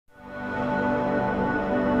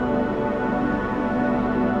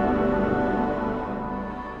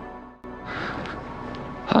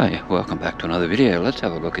Hi, welcome back to another video. Let's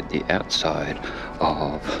have a look at the outside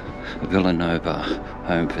of Villanova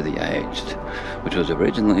Home for the Aged, which was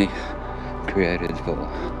originally created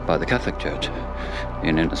by the Catholic Church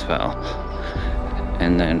in Innisfail,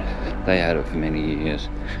 and then they had it for many years,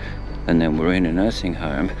 and then we're in a nursing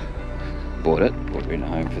home, bought it, we're in a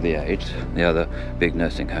home for the aged, the other big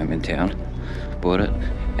nursing home in town, bought it,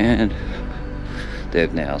 and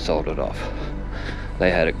they've now sold it off.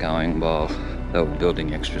 They had it going while they were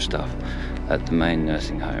building extra stuff at the main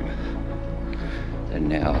nursing home, and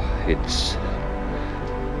now it's,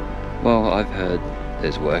 well, I've heard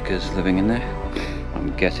there's workers living in there.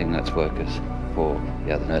 I'm guessing that's workers for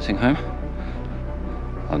the other nursing home.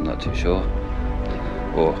 I'm not too sure,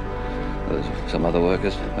 or there's some other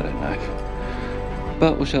workers, I don't know,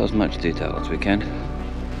 but we'll show as much detail as we can.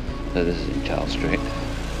 So this is in Charles Street.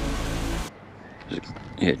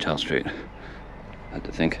 Yeah, Charles Street, I had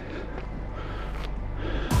to think.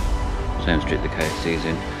 Same street the KFC's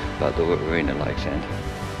in, but the Arena Lakes end.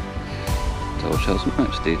 So we'll show as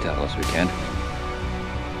much detail as we can.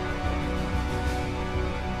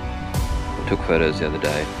 I took photos the other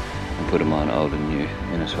day and put them on old and new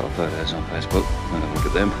Innisfail photos on Facebook. Have a look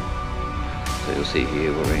at them. So you'll see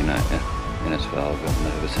here we're in Innisfail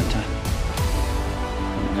Villanova Centre.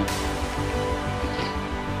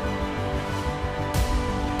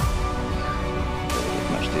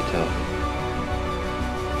 Much detail.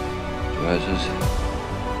 Roses.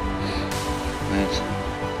 Plants.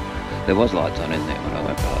 There was lights on in there when I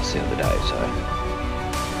went past the other day, so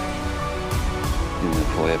in the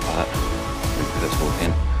foyer part when you first walk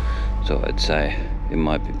in. So I'd say it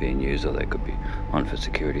might be being used, or they could be on for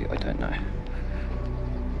security, I don't know.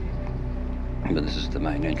 But this is the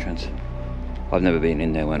main entrance. I've never been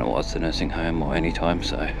in there when it was the nursing home or any time,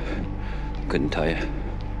 so I couldn't tell you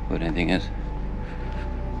what anything is.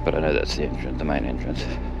 But I know that's the entrance, the main entrance.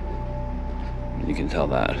 You can tell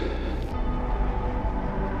that.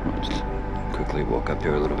 I'll just quickly walk up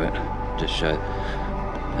here a little bit, just show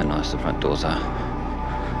how nice the front doors are.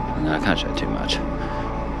 And I can't show too much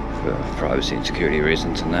for privacy and security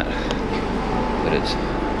reasons and that, but it's,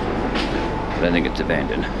 I don't think it's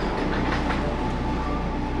abandoned.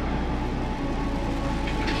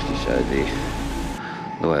 Just to show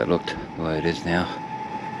the way it looked, the way it is now.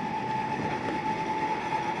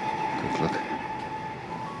 Quick look.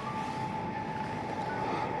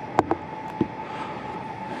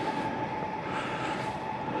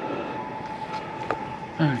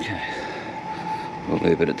 Okay, we'll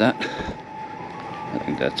leave it at that. I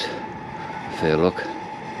think that's a fair look.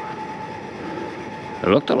 It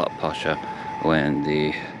looked a lot posher when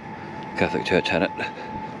the Catholic Church had it.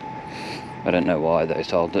 I don't know why they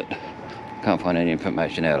sold it. Can't find any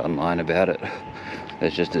information out online about it.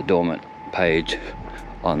 There's just a dormant page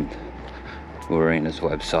on Arena's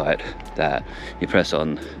website that you press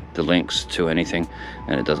on the links to anything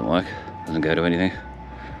and it doesn't work, doesn't go to anything.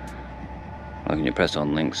 Like when you press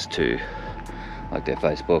on links to like their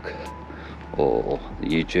Facebook or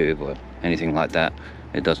YouTube or anything like that,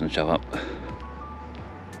 it doesn't show up.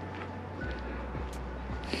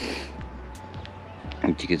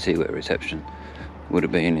 And you can see where reception would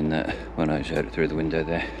have been in that when I showed it through the window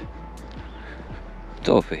there. It's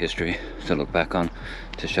all for history to look back on,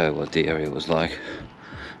 to show what the area was like,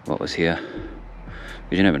 what was here.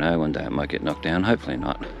 But you never know, one day it might get knocked down, hopefully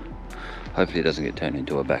not. Hopefully it doesn't get turned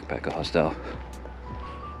into a backpacker hostel.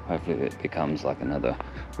 Hopefully it becomes like another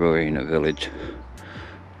Arena village,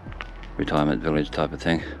 retirement village type of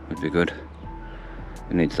thing, would be good.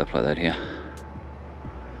 We need stuff like that here.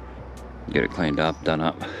 Get it cleaned up, done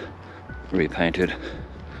up, repainted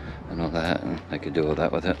and all that, and they could do all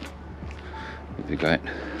that with it. Would be great.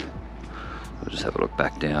 We'll just have a look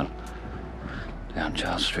back down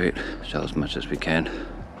Charles Street, show as much as we can.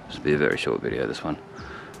 This will be a very short video, this one.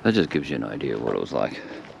 That just gives you an idea of what it was like.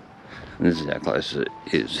 And this is how close it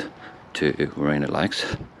is to Arena Lakes.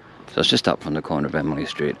 So it's just up from the corner of Emily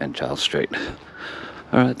Street and Charles Street.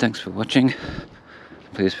 Alright, thanks for watching.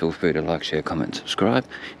 Please feel free to like, share, comment, subscribe.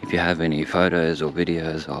 If you have any photos or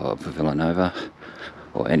videos of Villanova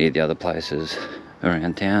or any of the other places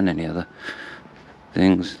around town, any other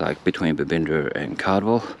things like between Babindra and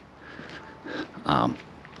Cardwell,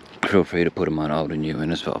 feel free to put them on old and new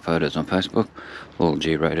Innisfail photos on Facebook, all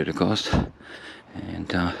G-rated of course. And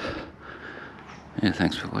yeah,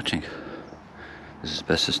 thanks for watching. This is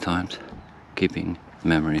Bestestimes, keeping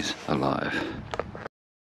memories alive.